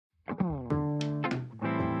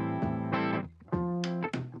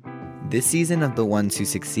This season of The Ones Who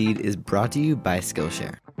Succeed is brought to you by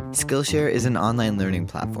Skillshare. Skillshare is an online learning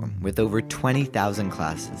platform with over 20,000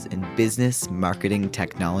 classes in business, marketing,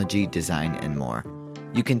 technology, design, and more.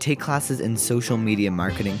 You can take classes in social media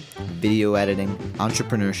marketing, video editing,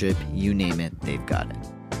 entrepreneurship, you name it, they've got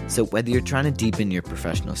it. So whether you're trying to deepen your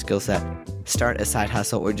professional skill set, start a side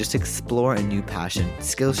hustle, or just explore a new passion,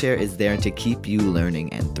 Skillshare is there to keep you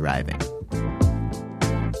learning and thriving.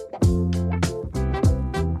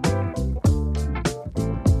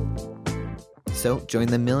 So join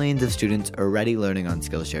the millions of students already learning on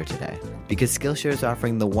Skillshare today, because Skillshare is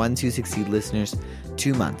offering the Ones Who Succeed listeners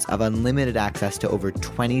 2 months of unlimited access to over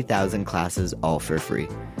 20,000 classes, all for free.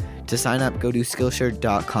 To sign up, go to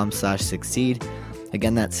Skillshare.com/succeed.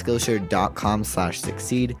 Again, that's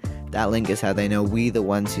Skillshare.com/succeed. That link is how they know we, the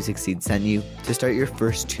Ones Who Succeed, sent you to start your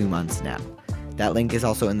first 2 months now. That link is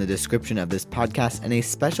also in the description of this podcast, and a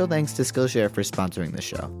special thanks to Skillshare for sponsoring the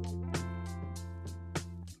show.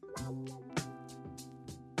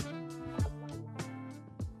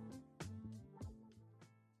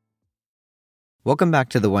 Welcome back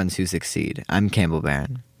to The Ones Who Succeed. I'm Campbell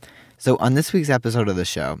Barron. So on this week's episode of the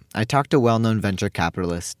show, I talked to well-known venture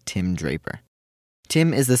capitalist Tim Draper.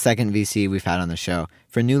 Tim is the second VC we've had on the show.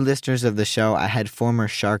 For new listeners of the show, I had former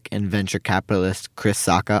shark and venture capitalist Chris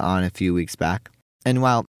Sacca on a few weeks back. And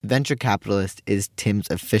while venture capitalist is Tim's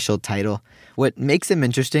official title, what makes him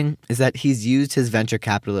interesting is that he's used his venture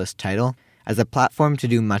capitalist title as a platform to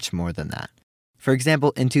do much more than that. For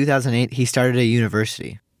example, in 2008, he started a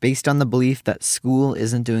university based on the belief that school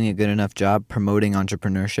isn't doing a good enough job promoting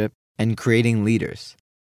entrepreneurship and creating leaders.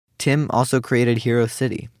 Tim also created Hero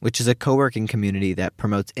City, which is a co-working community that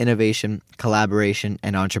promotes innovation, collaboration,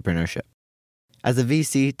 and entrepreneurship. As a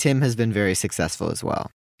VC, Tim has been very successful as well.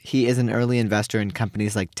 He is an early investor in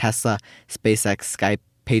companies like Tesla, SpaceX, Skype,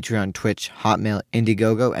 Patreon, Twitch, Hotmail,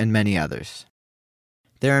 Indiegogo, and many others.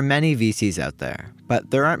 There are many VCs out there, but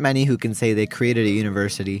there aren't many who can say they created a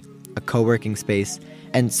university, a co-working space,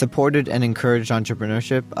 and supported and encouraged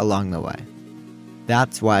entrepreneurship along the way.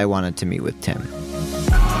 That's why I wanted to meet with Tim.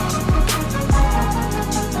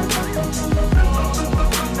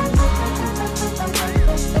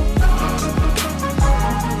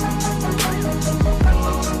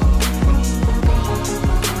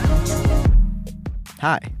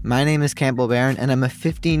 Hi, my name is Campbell Barron, and I'm a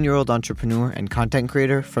 15-year-old entrepreneur and content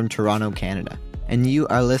creator from Toronto, Canada. And you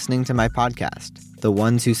are listening to my podcast, The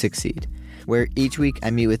Ones Who Succeed, where each week I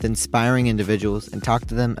meet with inspiring individuals and talk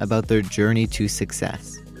to them about their journey to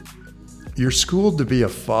success. You're schooled to be a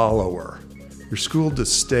follower. You're schooled to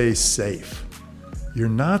stay safe. You're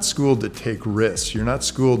not schooled to take risks. You're not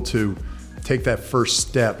schooled to take that first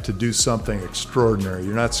step to do something extraordinary.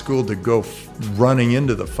 You're not schooled to go running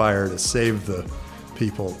into the fire to save the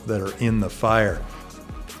people that are in the fire.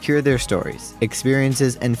 Hear their stories,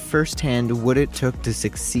 experiences, and firsthand what it took to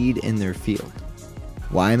succeed in their field.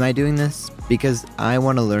 Why am I doing this? Because I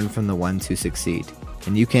want to learn from the ones who succeed,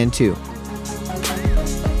 and you can too.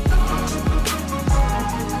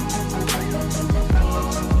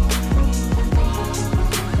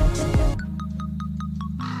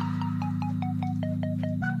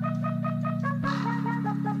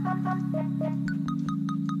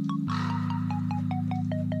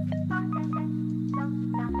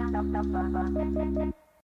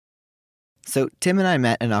 So Tim and I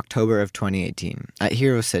met in October of 2018 at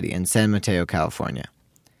Hero City in San Mateo, California.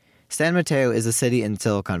 San Mateo is a city in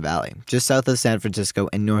Silicon Valley, just south of San Francisco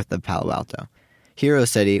and north of Palo Alto. Hero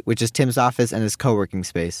City, which is Tim's office and his co-working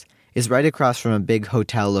space, is right across from a big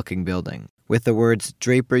hotel-looking building, with the words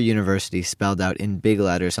Draper University spelled out in big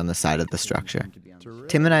letters on the side of the structure.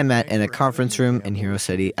 Tim and I met in a conference room in Hero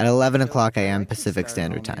City at 11 o'clock a.m. Pacific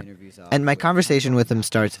Standard Time. And my conversation with him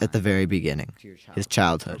starts at the very beginning, his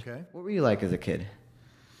childhood. What were you like as a kid?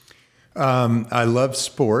 I loved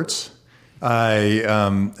sports. I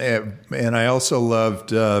also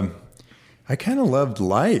loved, I kind of loved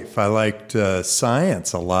life. I liked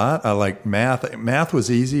science a lot. I liked math. Math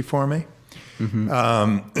was easy for me. Mm-hmm.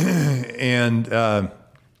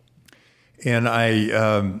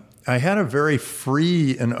 I had a very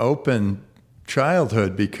free and open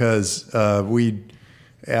childhood because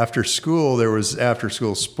after school, there was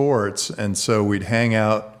after-school sports, and so we'd hang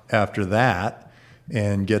out after that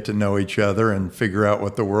and get to know each other and figure out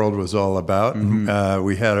what the world was all about. Mm-hmm.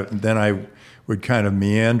 And then I would kind of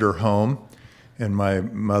meander home, and my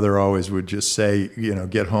mother always would just say,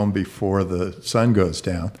 get home before the sun goes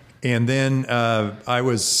down. And then I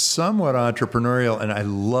was somewhat entrepreneurial, and I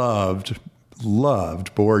loved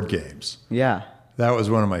board games. Yeah. That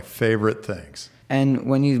was one of my favorite things. And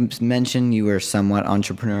when you mentioned you were somewhat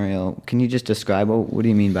entrepreneurial, can you just describe what do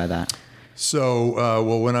you mean by that? So,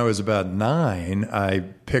 well, when I was about 9, I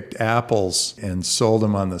picked apples and sold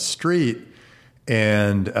them on the street.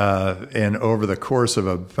 And over the course of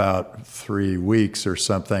about 3 weeks or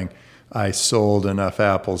something, I sold enough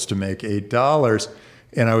apples to make $8.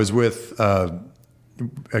 And I was with,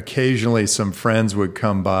 occasionally some friends would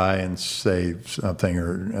come by and say something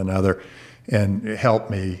or another and help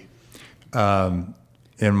me. And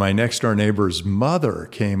my next door neighbor's mother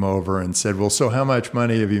came over and said, well, so how much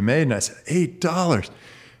money have you made? And I said, $8.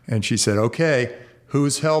 And she said, okay,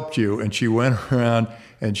 who's helped you? And she went around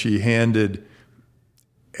and she handed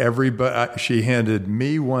me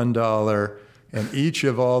 $1 and each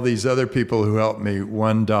of all these other people who helped me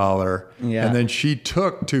 $1. Yeah. And then she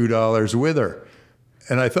took $2 with her.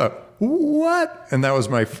 And I thought, what? And that was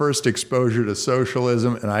my first exposure to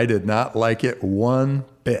socialism, and I did not like it one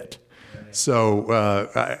bit. So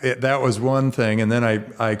that was one thing. And then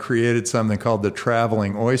I created something called the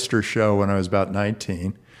Traveling Oyster Show when I was about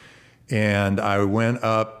 19. And I went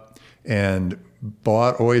up and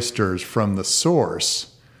bought oysters from the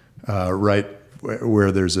source, right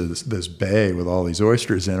where there's this bay with all these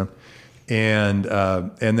oysters in them. And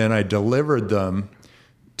then I delivered them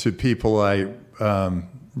to people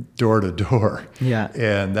door to door. Yeah.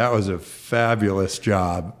 And that was a fabulous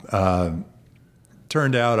job.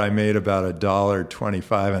 Turned out I made about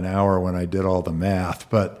 $1.25 an hour when I did all the math,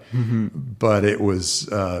 but it was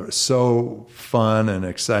so fun and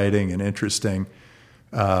exciting and interesting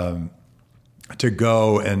to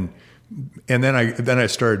go and then I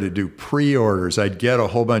started to do pre-orders. I'd get a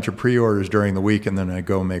whole bunch of pre-orders during the week, and then I'd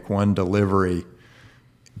go make one delivery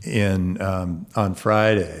on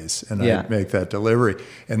Fridays, and I'd make that delivery.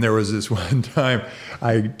 And there was this one time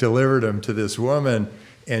I delivered them to this woman.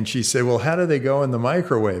 And she said, well, how do they go in the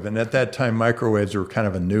microwave? And at that time, microwaves were kind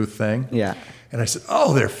of a new thing. Yeah. And I said,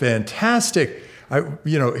 oh, they're fantastic.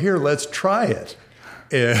 Here, let's try it.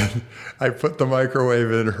 And I put the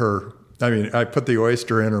microwave in I put the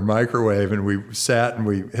oyster in her microwave, and we sat and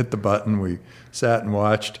we hit the button. We sat and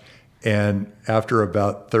watched. And after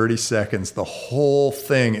about 30 seconds, the whole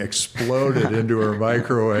thing exploded into her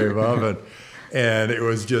microwave oven. And it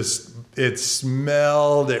was it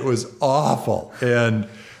smelled, it was awful. And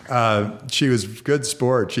she was a good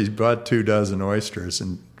sport. She bought 24 oysters,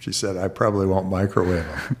 and she said, I probably won't microwave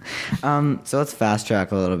them. So let's fast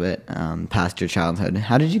track a little bit past your childhood.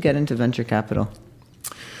 How did you get into venture capital?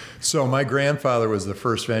 So my grandfather was the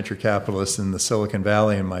first venture capitalist in the Silicon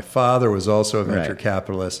Valley, and my father was also a venture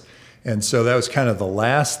capitalist. And so that was kind of the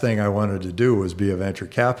last thing I wanted to do, was be a venture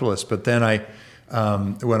capitalist. But then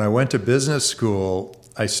when I went to business school,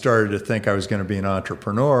 I started to think I was going to be an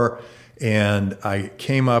entrepreneur, and I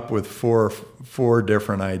came up with four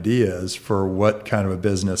different ideas for what kind of a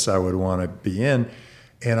business I would want to be in,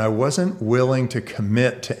 and I wasn't willing to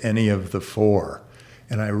commit to any of the four.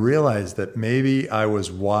 And I realized that maybe I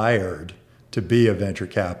was wired to be a venture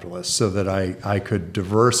capitalist so that I could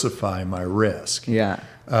diversify my risk. Yeah.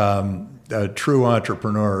 A true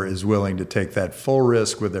entrepreneur is willing to take that full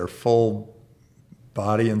risk with their full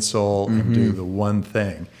body and soul and do the one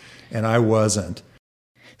thing. And I wasn't.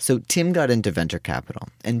 So Tim got into venture capital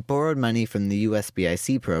and borrowed money from the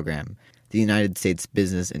USBIC program, the United States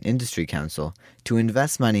Business and Industry Council, to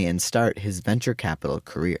invest money and start his venture capital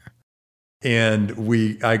career. And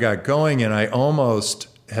I got going, and I almost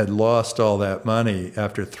had lost all that money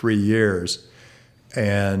after 3 years.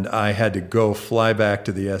 And I had to fly back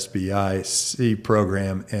to the SBIC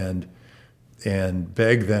program and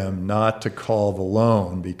beg them not to call the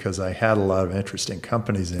loan because I had a lot of interesting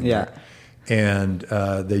companies in there. And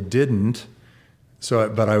they didn't.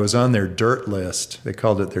 But I was on their dirt list. They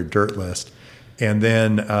called it their dirt list. And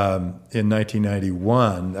then in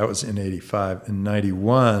 1991, that was in 85, in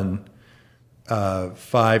 91,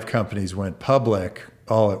 5 companies went public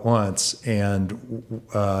all at once. And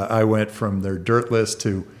I went from their dirt list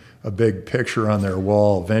to a big picture on their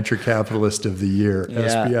wall, Venture Capitalist of the Year,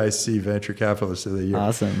 SBIC Venture Capitalist of the Year.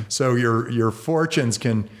 Awesome. So your fortunes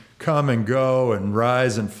can come and go and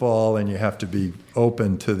rise and fall, and you have to be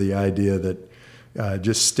open to the idea that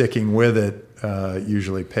just sticking with it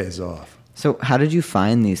usually pays off. So how did you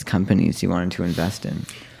find these companies you wanted to invest in?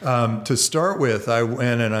 To start with, I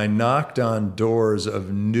went and I knocked on doors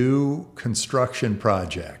of new construction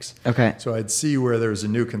projects. Okay. So I'd see where there was a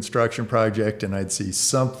new construction project, and I'd see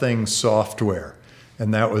something software.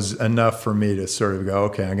 And that was enough for me to sort of go,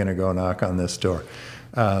 okay, I'm going to go knock on this door.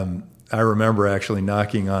 I remember actually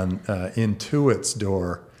knocking on Intuit's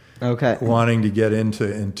door, wanting to get into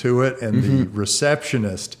Intuit, and the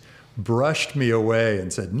receptionist brushed me away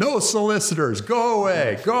and said, "No solicitors, go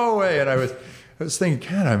away, go away." And I was thinking,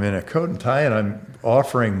 God, I'm in a coat and tie and I'm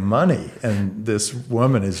offering money, and this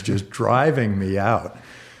woman is just driving me out.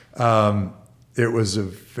 It was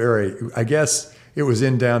I guess it was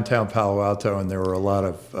in downtown Palo Alto, and there were a lot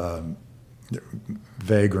of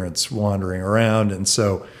vagrants wandering around, and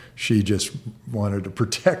so she just wanted to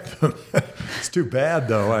protect them. It's too bad,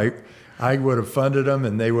 though. I would have funded them,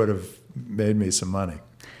 and they would have made me some money.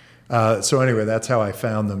 So anyway, that's how I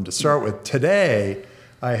found them to start with. Today,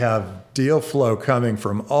 I have deal flow coming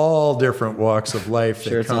from all different walks of life.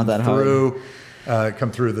 Sure, it's not that hard.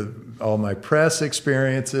 Come through all my press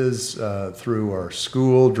experiences, through our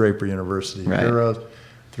school, Draper University Heroes,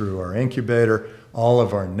 through our incubator, all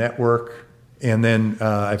of our network. And then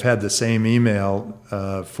I've had the same email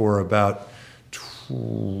for about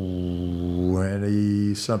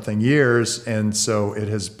 20-something years, and so it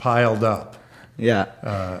has piled up. Yeah.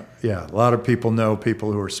 A lot of people know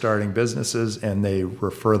people who are starting businesses, and they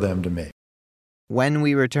refer them to me. When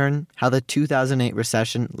we return, how the 2008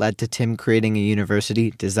 recession led to Tim creating a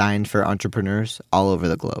university designed for entrepreneurs all over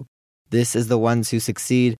the globe. This is The Ones Who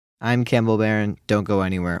Succeed. I'm Campbell Barron. Don't go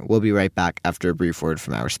anywhere. We'll be right back after a brief word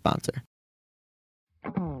from our sponsor.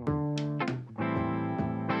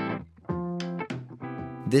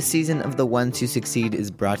 This season of The Ones Who Succeed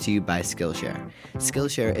is brought to you by Skillshare.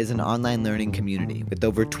 Skillshare is an online learning community with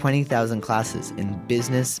over 20,000 classes in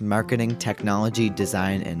business, marketing, technology,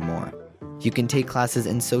 design, and more. You can take classes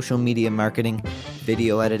in social media marketing,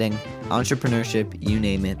 video editing, entrepreneurship, you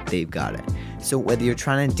name it, they've got it. So whether you're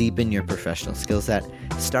trying to deepen your professional skill set,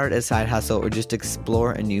 start a side hustle, or just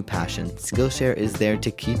explore a new passion, Skillshare is there to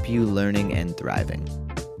keep you learning and thriving.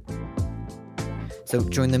 So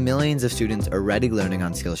join the millions of students already learning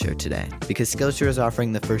on Skillshare today, because Skillshare is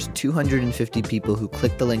offering the first 250 people who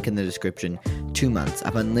click the link in the description 2 months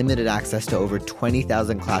of unlimited access to over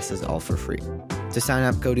 20,000 classes, all for free. To sign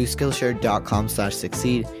up, go to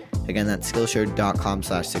Skillshare.com/succeed. Again, that's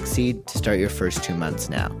Skillshare.com/succeed to start your first 2 months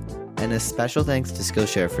now. And a special thanks to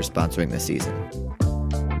Skillshare for sponsoring this season.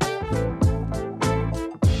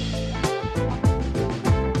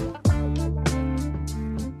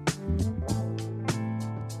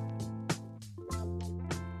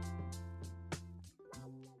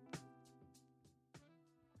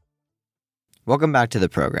 Welcome back to the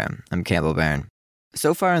program. I'm Campbell Barron.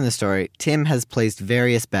 So far in the story, Tim has placed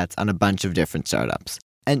various bets on a bunch of different startups,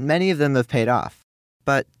 and many of them have paid off.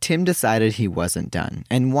 But Tim decided he wasn't done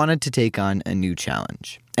and wanted to take on a new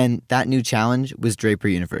challenge. And that new challenge was Draper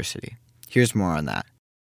University. Here's more on that.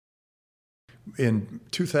 In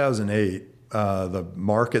 2008, the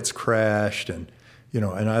markets crashed, and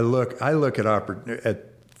I look at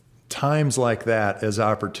times like that as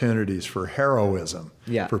opportunities for heroism,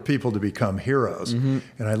 for people to become heroes. Mm-hmm.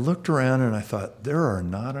 And I looked around and I thought, there are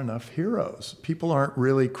not enough heroes. People aren't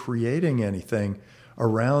really creating anything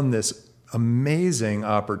around this amazing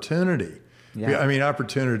opportunity. Yeah. I mean,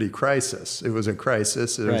 opportunity crisis. It was a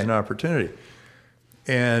crisis. It was an opportunity.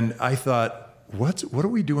 And I thought, what are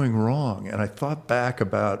we doing wrong? And I thought back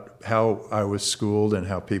about how I was schooled and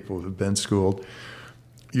how people have been schooled.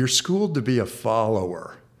 You're schooled to be a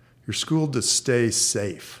follower. You're schooled to stay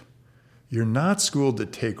safe. You're not schooled to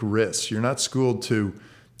take risks. You're not schooled to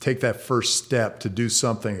take that first step to do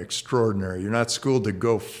something extraordinary. You're not schooled to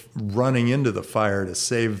go running into the fire to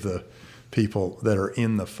save the people that are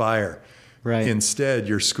in the fire. Right. Instead,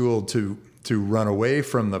 you're schooled to run away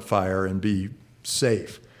from the fire and be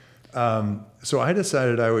safe. So I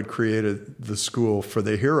decided I would create the school for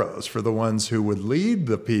the heroes, for the ones who would lead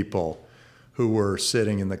the people who were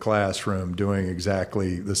sitting in the classroom doing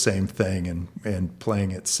exactly the same thing and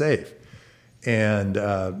playing it safe. And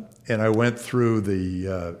I went through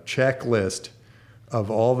the checklist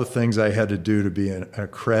of all the things I had to do to be an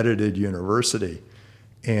accredited university,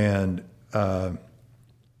 and I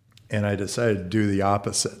decided to do the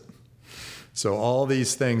opposite. So all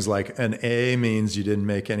these things, like an A means you didn't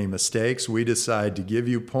make any mistakes. We decide to give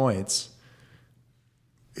you points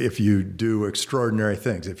if you do extraordinary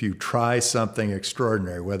things. If you try something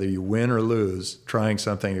extraordinary, whether you win or lose, trying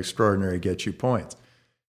something extraordinary gets you points.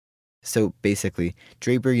 So basically,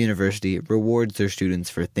 Draper University rewards their students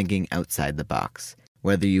for thinking outside the box,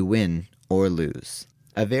 whether you win or lose.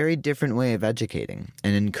 A very different way of educating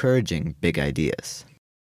and encouraging big ideas.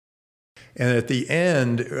 And at the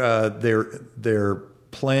end, they're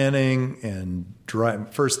planning and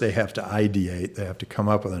first they have to ideate. They have to come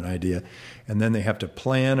up with an idea. And then they have to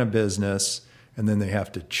plan a business. And then they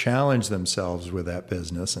have to challenge themselves with that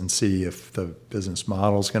business and see if the business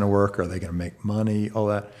model is going to work. Are they going to make money? All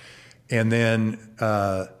that. And then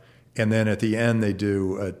And then at the end, they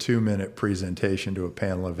do a 2-minute presentation to a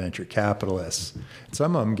panel of venture capitalists.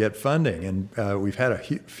 Some of them get funding, and we've had a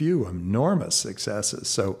few enormous successes.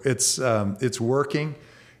 So it's working.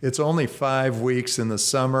 It's only 5 weeks in the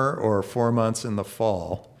summer or 4 months in the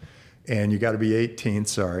fall, and you got to be 18.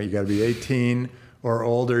 Sorry, you got to be 18 or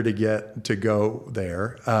older to go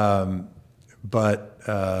there. But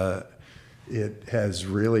it has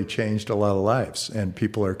really changed a lot of lives, and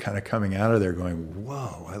people are kind of coming out of there going,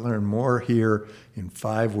 whoa, I learned more here in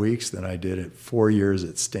 5 weeks than I did at 4 years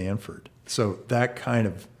at Stanford. So that kind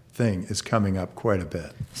of thing is coming up quite a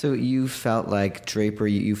bit. So you felt like Draper,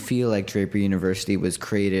 you feel like Draper University was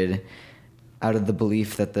created out of the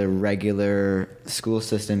belief that the regular school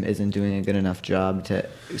system isn't doing a good enough job to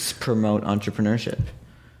promote entrepreneurship?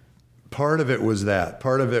 Part of it was that.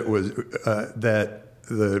 Part of it was that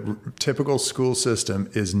the typical school system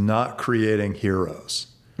is not creating heroes.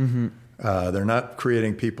 Mm-hmm. They're not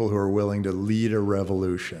creating people who are willing to lead a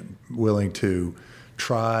revolution, willing to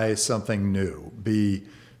try something new, be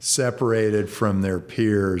separated from their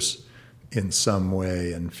peers in some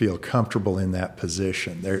way and feel comfortable in that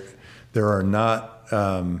position. There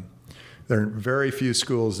are very few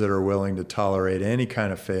schools that are willing to tolerate any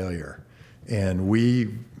kind of failure. And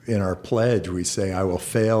in our pledge, we say, I will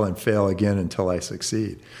fail and fail again until I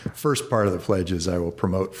succeed. First part of the pledge is I will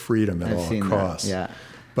promote freedom at all costs. Yeah.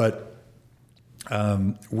 But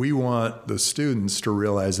we want the students to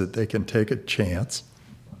realize that they can take a chance.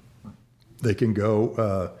 They can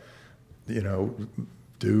go,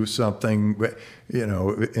 do something.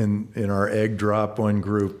 In our egg drop, one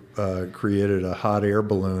group created a hot air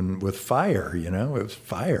balloon with fire. It was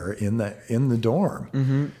fire in the dorm.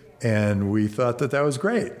 Mm-hmm. And we thought that was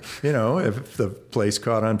great. If the place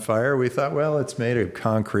caught on fire, we thought, well, it's made of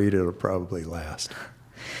concrete, it'll probably last.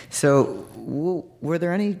 So were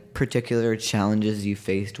there any particular challenges you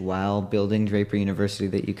faced while building Draper University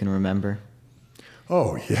that you can remember?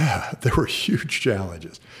 Oh, yeah, there were huge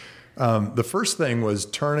challenges. The first thing was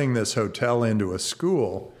turning this hotel into a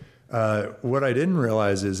school. What I didn't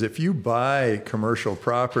realize is if you buy commercial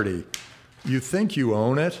property, you think you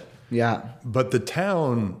own it. Yeah. But the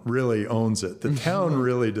town really owns it. The town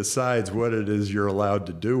really decides what it is you're allowed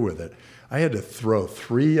to do with it. I had to throw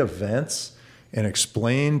 3 events and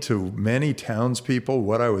explain to many townspeople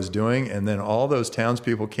what I was doing, and then all those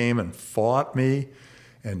townspeople came and fought me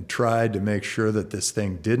and tried to make sure that this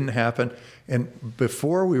thing didn't happen. And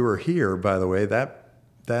before we were here, by the way,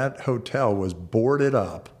 that hotel was boarded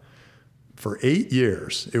up for 8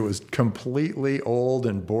 years. It was completely old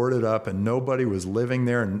and boarded up, and nobody was living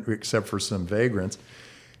there except for some vagrants.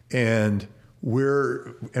 And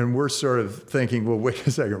we're sort of thinking, well, wait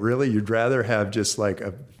a second, really? You'd rather have just like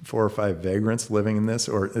 4 or 5 vagrants living in this,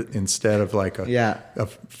 or instead of like a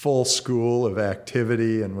full school of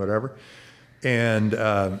activity and whatever? And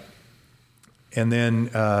then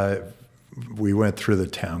we went through the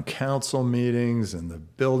town council meetings and the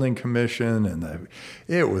building commission, and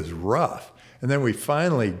it was rough. And then we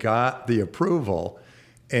finally got the approval,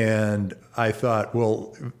 and I thought,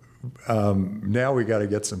 well, now we got to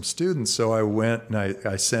get some students. So I went and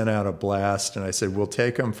I sent out a blast, and I said, we'll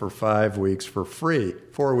take them for 5 weeks for free,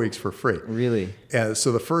 4 weeks for free. Really? And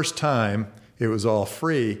so the first time it was all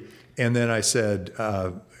free, and then I said,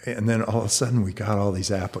 and then all of a sudden we got all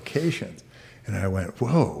these applications. And I went,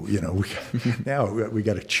 whoa, now we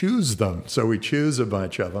got to choose them. So we choose a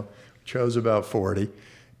bunch of them, chose about 40.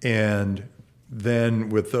 And then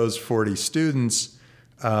with those 40 students,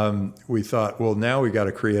 we thought, well, now we got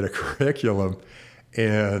to create a curriculum.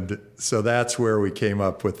 And so that's where we came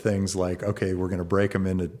up with things like, okay, we're going to break them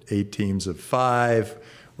into 8 teams of 5.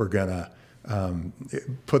 We're going to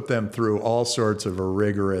put them through all sorts of a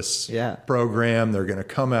rigorous program. They're going to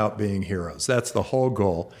come out being heroes. That's the whole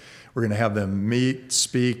goal. We're going to have them meet,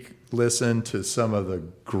 speak, listen to some of the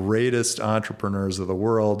greatest entrepreneurs of the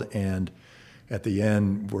world, and at the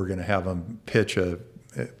end, we're going to have them pitch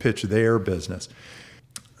their business.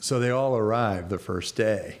 So they all arrived the first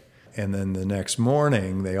day, and then the next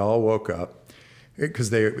morning, they all woke up,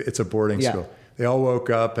 because it's a boarding school. They all woke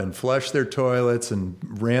up and flushed their toilets and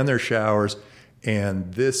ran their showers,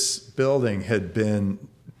 and this building had been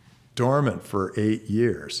dormant for 8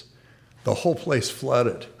 years. The whole place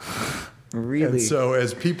flooded. Really? And so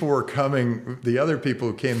as people were coming, the other people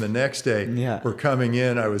who came the next day were coming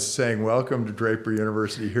in, I was saying, welcome to Draper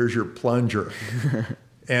University, here's your plunger.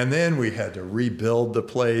 And then we had to rebuild the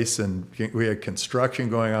place, and we had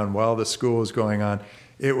construction going on while the school was going on.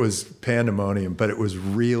 It was pandemonium, but it was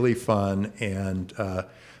really fun, and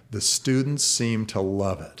the students seemed to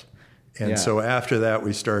love it. And so after that,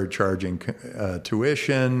 we started charging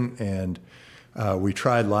tuition, and We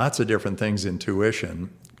tried lots of different things in tuition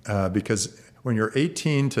because when you're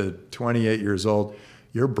 18 to 28 years old,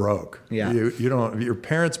 you're broke. Yeah. You don't. Your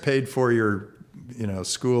parents paid for your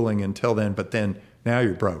schooling until then, but then now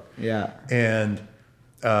you're broke. Yeah. And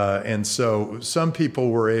so some people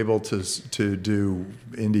were able to do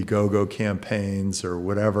Indiegogo campaigns or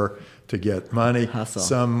whatever to get money. Hustle.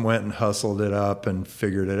 Some went and hustled it up and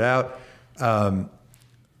figured it out.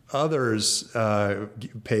 Others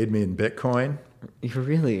paid me in Bitcoin.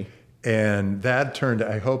 Really? And that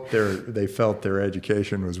I hope they felt their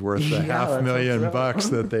education was worth the $500,000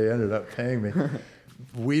 that they ended up paying me.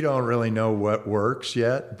 We don't really know what works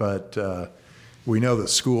yet, but we know the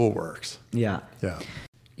school works. Yeah. Yeah.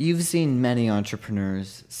 You've seen many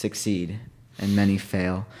entrepreneurs succeed and many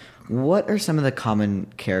fail. What are some of the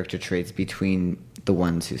common character traits between the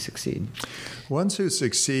ones who succeed? Ones who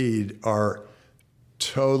succeed are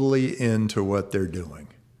totally into what they're doing.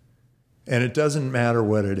 And it doesn't matter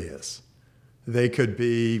what it is. They could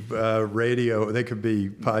be radio, they could be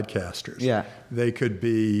podcasters. Yeah. They could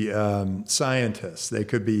be scientists. They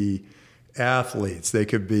could be athletes. They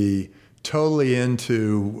could be totally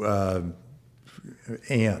into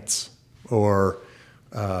ants or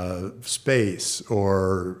space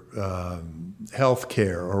or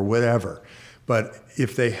healthcare or whatever. But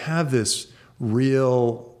if they have this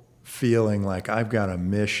real feeling like I've got a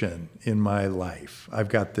mission in my life, I've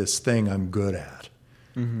got this thing I'm good at,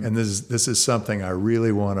 and this is something I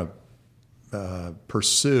really want to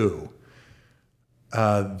pursue,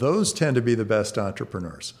 those tend to be the best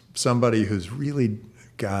entrepreneurs. Somebody who's really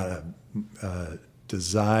got a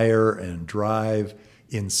desire and drive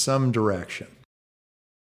in some direction.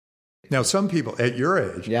 Now, some people at your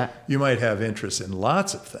age, you might have interest in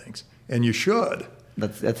lots of things, and you should.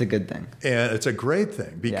 That's a good thing. And it's a great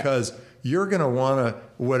thing because you're going to want to,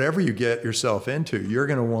 whatever you get yourself into, you're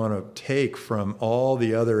going to want to take from all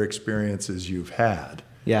the other experiences you've had.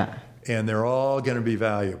 Yeah. And they're all going to be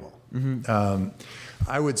valuable. Mm-hmm.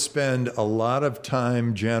 I would spend a lot of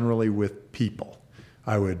time generally with people.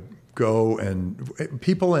 I would go and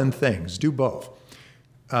people and things, do both.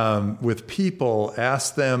 With people,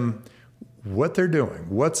 ask them what they're doing,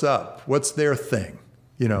 what's up, what's their thing.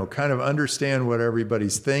 Kind of understand what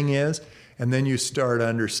everybody's thing is, and then you start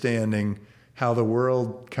understanding how the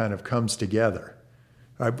world kind of comes together.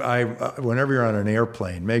 Whenever you're on an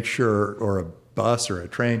airplane, make sure, or a bus or a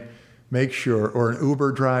train, make sure, or an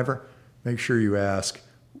Uber driver, make sure you ask,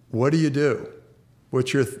 what do you do?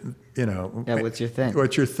 What's your, what's your thing?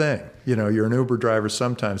 What's your thing? You're an Uber driver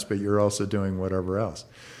sometimes, but you're also doing whatever else.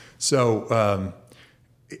 So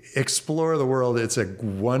explore the world. It's a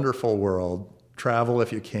wonderful world. Travel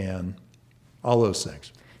if you can, all those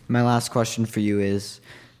things. My last question for you is,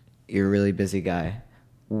 you're a really busy guy,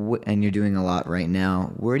 and you're doing a lot right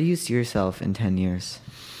now. Where do you see yourself in 10 years?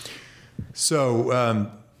 So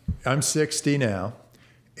I'm 60 now,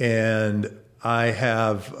 and I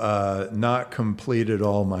have not completed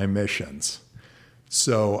all my missions.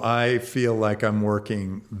 So I feel like I'm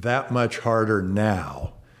working that much harder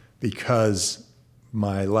now because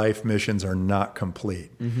my life missions are not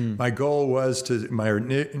complete. Mm-hmm. My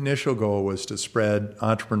initial goal was to spread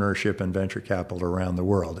entrepreneurship and venture capital around the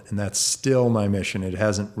world, and that's still my mission. It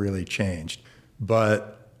hasn't really changed.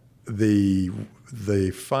 But the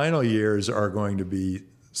final years are going to be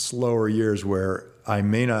slower years where I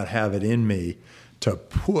may not have it in me to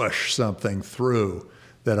push something through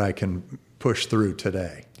that I can push through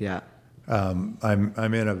today. Yeah. I'm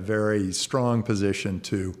in a very strong position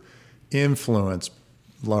to influence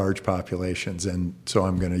large populations, and so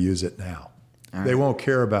I'm going to use it now. They won't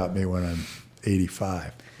care about me when I'm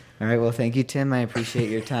 85. All right. Well, thank you, Tim. I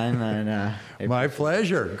appreciate your time. And my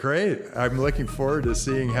pleasure. Great. I'm looking forward to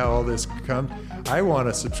seeing how all this comes. I want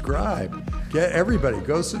to subscribe. Get everybody,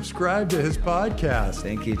 go subscribe to his podcast.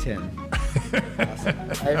 Thank you, Tim. Awesome.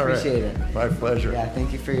 I appreciate it. My pleasure. Yeah.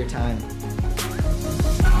 Thank you for your time.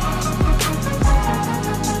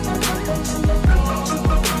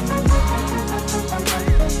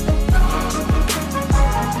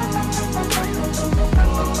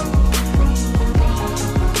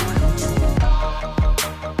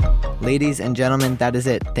 Ladies and gentlemen, that is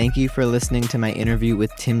it. Thank you for listening to my interview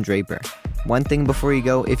with Tim Draper. One thing before you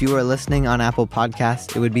go, if you are listening on Apple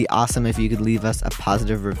Podcasts, it would be awesome if you could leave us a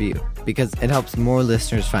positive review because it helps more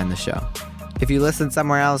listeners find the show. If you listen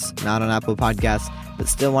somewhere else, not on Apple Podcasts, but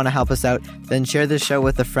still want to help us out, then share this show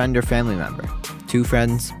with a friend or family member. 2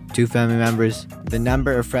 friends, 2 family members. The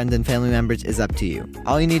number of friends and family members is up to you.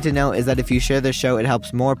 All you need to know is that if you share this show, it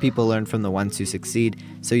helps more people learn from the ones who succeed,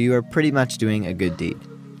 so you are pretty much doing a good deed.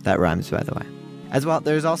 That rhymes, by the way. As well,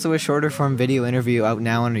 there's also a shorter form video interview out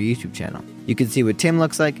now on our YouTube channel. You can see what Tim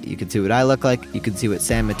looks like, you can see what I look like, you can see what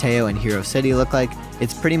San Mateo and Hero City look like.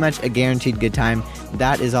 It's pretty much a guaranteed good time.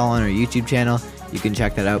 That is all on our YouTube channel. You can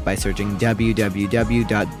check that out by searching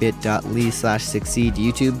www.bit.ly/succeed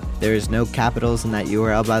YouTube. There is no capitals in that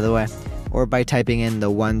URL, by the way, or by typing in The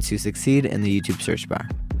Ones Who Succeed in the YouTube search bar.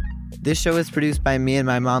 This show is produced by me and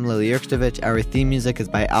my mom, Lily Yerkstovich. Our theme music is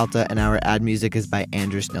by Alta, and our ad music is by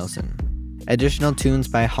Andrews Nilsson. Additional tunes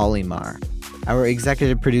by Holly Marr. Our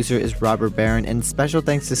executive producer is Robert Barron, and special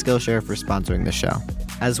thanks to Skillshare for sponsoring the show.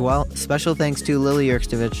 As well, special thanks to Lily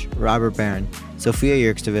Yerkstovich, Robert Barron, Sophia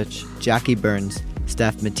Yerkstovich, Jackie Burns,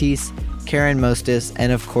 Steph Matisse, Karen Mostis,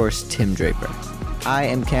 and of course, Tim Draper. I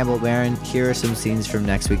am Campbell Barron. Here are some scenes from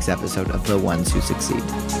next week's episode of The Ones Who Succeed.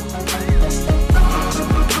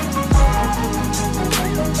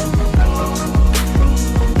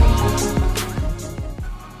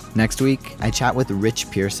 Next week, I chat with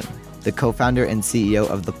Rich Pearson, the co-founder and CEO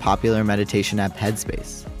of the popular meditation app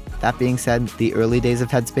Headspace. That being said, the early days of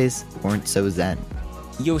Headspace weren't so zen.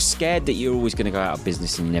 You're scared that you're always going to go out of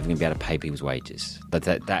business and you're never going to be able to pay people's wages. But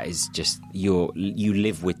that is just, you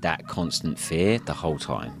live with that constant fear the whole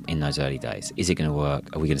time in those early days. Is it going to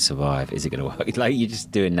work? Are we going to survive? Is it going to work? Like, you're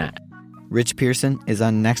just doing that. Rich Pearson is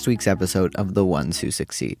on next week's episode of The Ones Who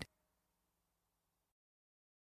Succeed.